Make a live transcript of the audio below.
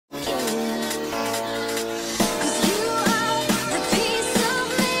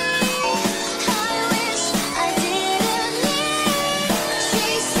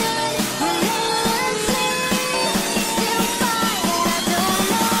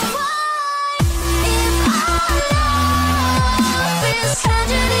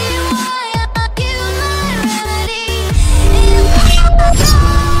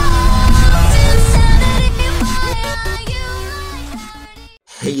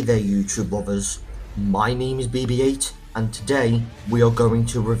Hey there YouTube lovers, my name is BB8 and today we are going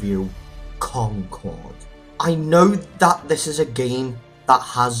to review Concord. I know that this is a game that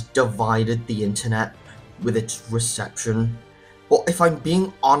has divided the internet with its reception, but if I'm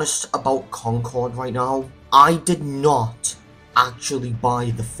being honest about Concord right now, I did not actually buy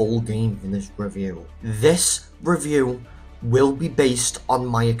the full game in this review. This review will be based on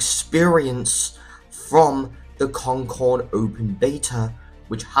my experience from the Concord Open Beta,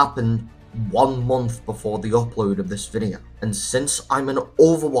 which happened 1 month before the upload of this video. And since I'm an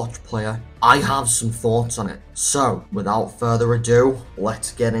Overwatch player, I have some thoughts on it. So, without further ado,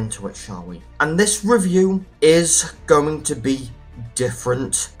 let's get into it, shall we? And this review is going to be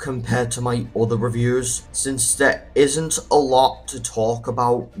different compared to my other reviews, since there isn't a lot to talk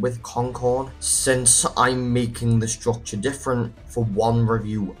about with Concord, since I'm making the structure different for one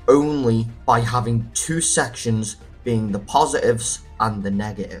review only by having two sections being the positives and the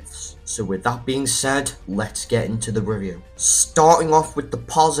negatives. So with that being said, let's get into the review. Starting off with the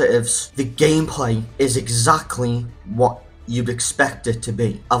positives, the gameplay is exactly what you'd expect it to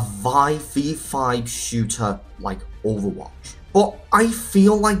be. A 5v5 shooter like Overwatch. But I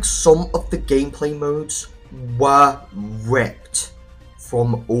feel like some of the gameplay modes were ripped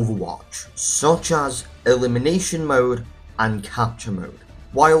from Overwatch, such as Elimination Mode and Capture Mode.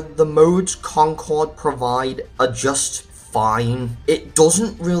 While the modes Concord provide are just fine, it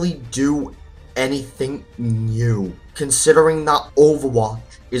doesn't really do anything new, considering that Overwatch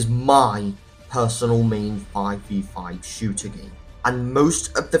is my personal main 5v5 shooter game. And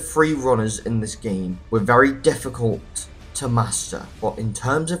most of the free runners in this game were very difficult to master, but in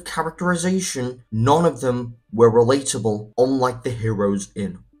terms of characterization, none of them were relatable, unlike the heroes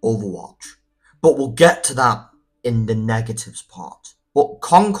in Overwatch. But we'll get to that in the negatives part. But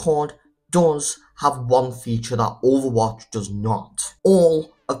Concord does have one feature that Overwatch does not: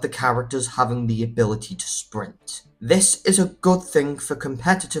 all of the characters having the ability to sprint. This is a good thing for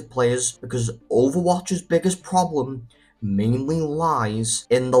competitive players because Overwatch's biggest problem mainly lies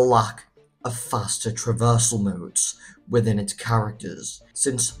in the lack of faster traversal modes within its characters.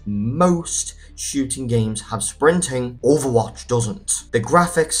 Since most shooting games have sprinting, Overwatch doesn't. The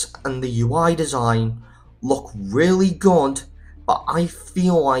graphics and the UI design look really good, but I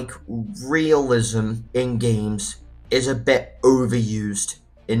feel like realism in games is a bit overused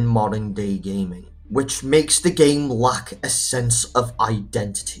in modern day gaming, which makes the game lack a sense of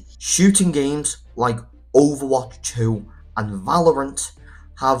identity. Shooting games like Overwatch 2 and Valorant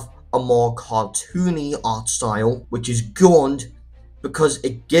have a more cartoony art style, which is good because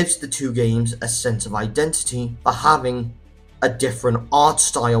it gives the two games a sense of identity by having a different art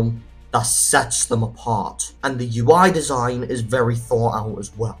style that sets them apart. And the UI design is very thought out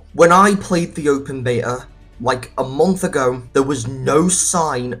as well. When I played the open beta, like a month ago, there was no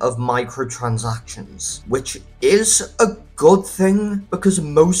sign of microtransactions, which is a good thing because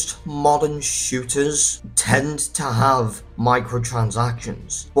most modern shooters tend to have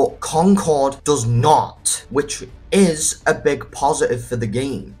microtransactions, but Concord does not, which is a big positive for the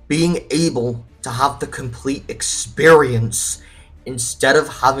game. Being able to have the complete experience instead of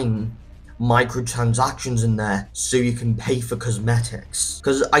having microtransactions in there so you can pay for cosmetics,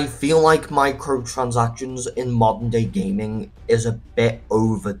 because I feel like microtransactions in modern day gaming is a bit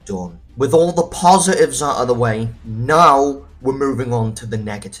overdone. With all the positives out of the way, now we're moving on to the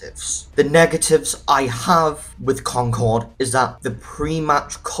negatives. The negatives I have with Concord is that the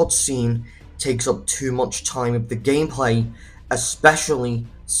pre-match cutscene takes up too much time of the gameplay, especially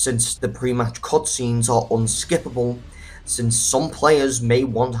since the pre-match cutscenes are unskippable, since some players may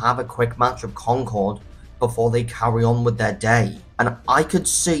want to have a quick match of Concord before they carry on with their day. And I could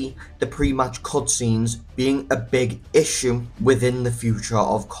see the pre-match cutscenes being a big issue within the future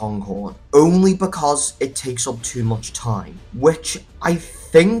of Concord, only because it takes up too much time, which I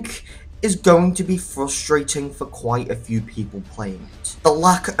think is going to be frustrating for quite a few people playing it. The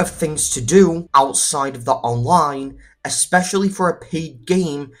lack of things to do outside of the online, especially for a paid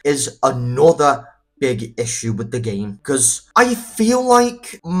game, is another big issue with the game, because I feel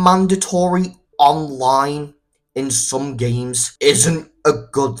like mandatory online in some games isn't a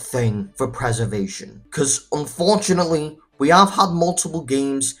good thing for preservation, because unfortunately we have had multiple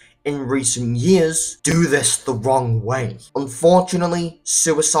games in recent years do this the wrong way. Unfortunately,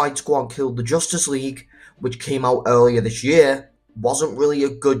 Suicide Squad Killed the Justice League, which came out earlier this year, wasn't really a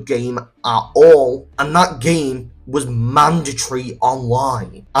good game at all, and that game was mandatory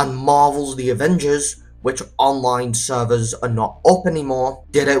online. And Marvel's The Avengers, which online servers are not up anymore,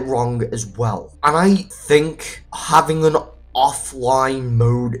 did it wrong as well. And I think having an offline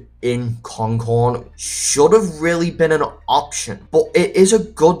mode in Concord should have really been an option, but it is a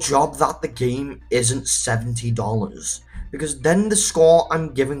good job that the game isn't $70, because then the score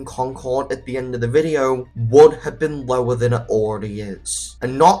I'm giving Concord at the end of the video would have been lower than it already is.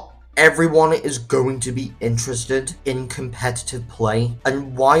 And not everyone is going to be interested in competitive play,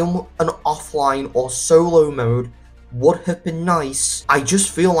 and while an offline or solo mode would have been nice, I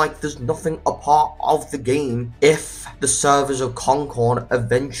just feel like there's nothing a part of the game if the servers of Concord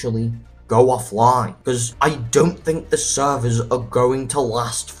eventually go offline, because I don't think the servers are going to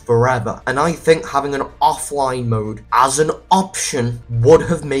last forever, and I think having an offline mode as an option would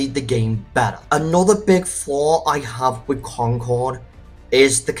have made the game better. Another big flaw I have with Concord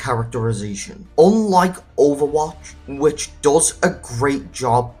is the characterization. Unlike Overwatch, which does a great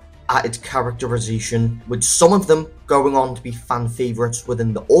job at its characterization, with some of them going on to be fan favorites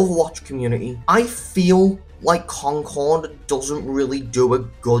within the Overwatch community, I feel like Concord doesn't really do a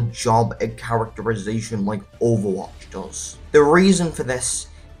good job at characterization like Overwatch does. The reason for this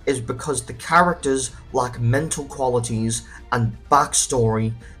is because the characters lack mental qualities and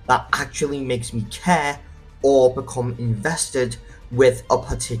backstory that actually makes me care or become invested with a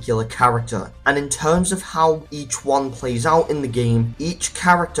particular character. And in terms of how each one plays out in the game, each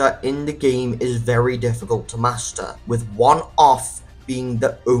character in the game is very difficult to master, with one off being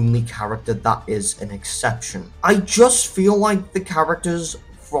the only character that is an exception. I just feel like the characters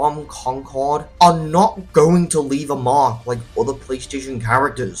from Concord are not going to leave a mark like other PlayStation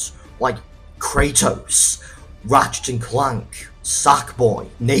characters, like Kratos, Ratchet & Clank, Sackboy,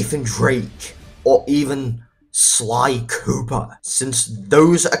 Nathan Drake, or even Sly Cooper, since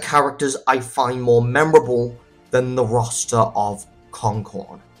those are characters I find more memorable than the roster of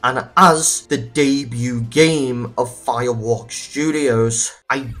Concord. And as the debut game of Firewalk Studios,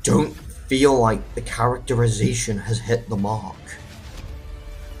 I don't feel like the characterization has hit the mark.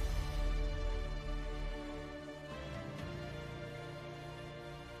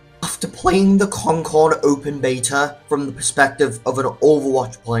 After playing the Concord Open Beta from the perspective of an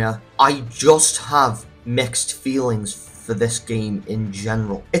Overwatch player, I just have mixed feelings for this game in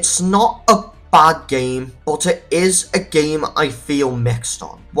general. It's not a bad game, but it is a game I feel mixed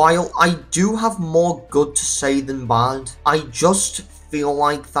on. While I do have more good to say than bad, I just feel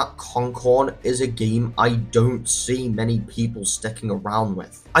like that Concord is a game I don't see many people sticking around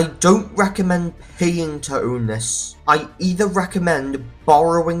with. I don't recommend paying to own this. I either recommend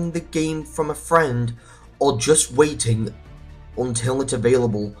borrowing the game from a friend or just waiting until it's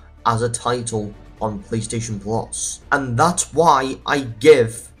available as a title on PlayStation Plus. And that's why I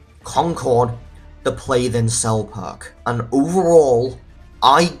give Concord the Play Then Sell perk. And overall,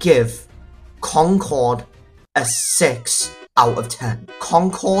 I give Concord a 6 out of 10.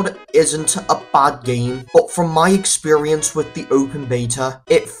 Concord isn't a bad game, but from my experience with the open beta,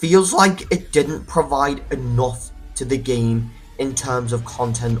 it feels like it didn't provide enough to the game in terms of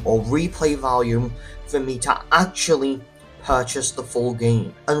content or replay value for me to actually purchase the full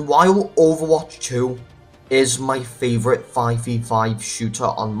game. And while Overwatch 2 is my favorite 5v5 shooter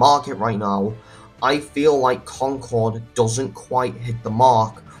on market right now, I feel like Concord doesn't quite hit the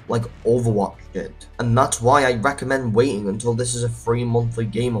mark like Overwatch did. And that's why I recommend waiting until this is a free monthly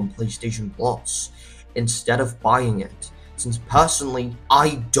game on PlayStation Plus instead of buying it, since personally,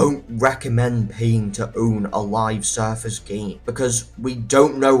 I don't recommend paying to own a live Surfers game, because we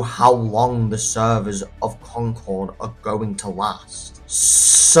don't know how long the servers of Concord are going to last.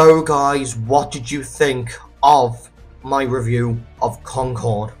 So guys, what did you think of my review of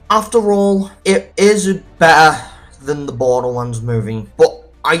Concord? After all, it is better than the Borderlands movie,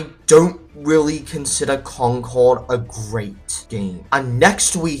 but I don't really consider Concord a great game. And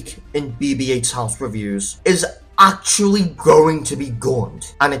next week in BB8's House Reviews is actually going to be good,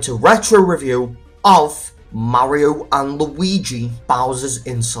 and it's a retro review of Mario and Luigi Bowser's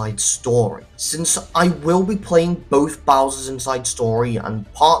Inside Story. Since I will be playing both Bowser's Inside Story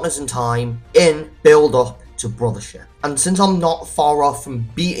and Partners in Time in build up to Brothership, and since I'm not far off from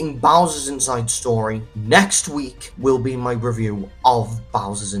beating Bowser's Inside Story, next week will be my review of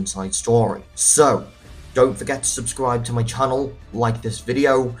Bowser's Inside Story. So don't forget to subscribe to my channel, like this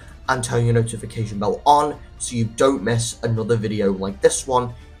video, and turn your notification bell on so you don't miss another video like this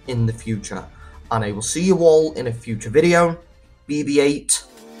one in the future. And I will see you all in a future video. BB8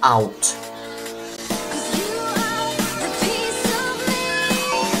 out.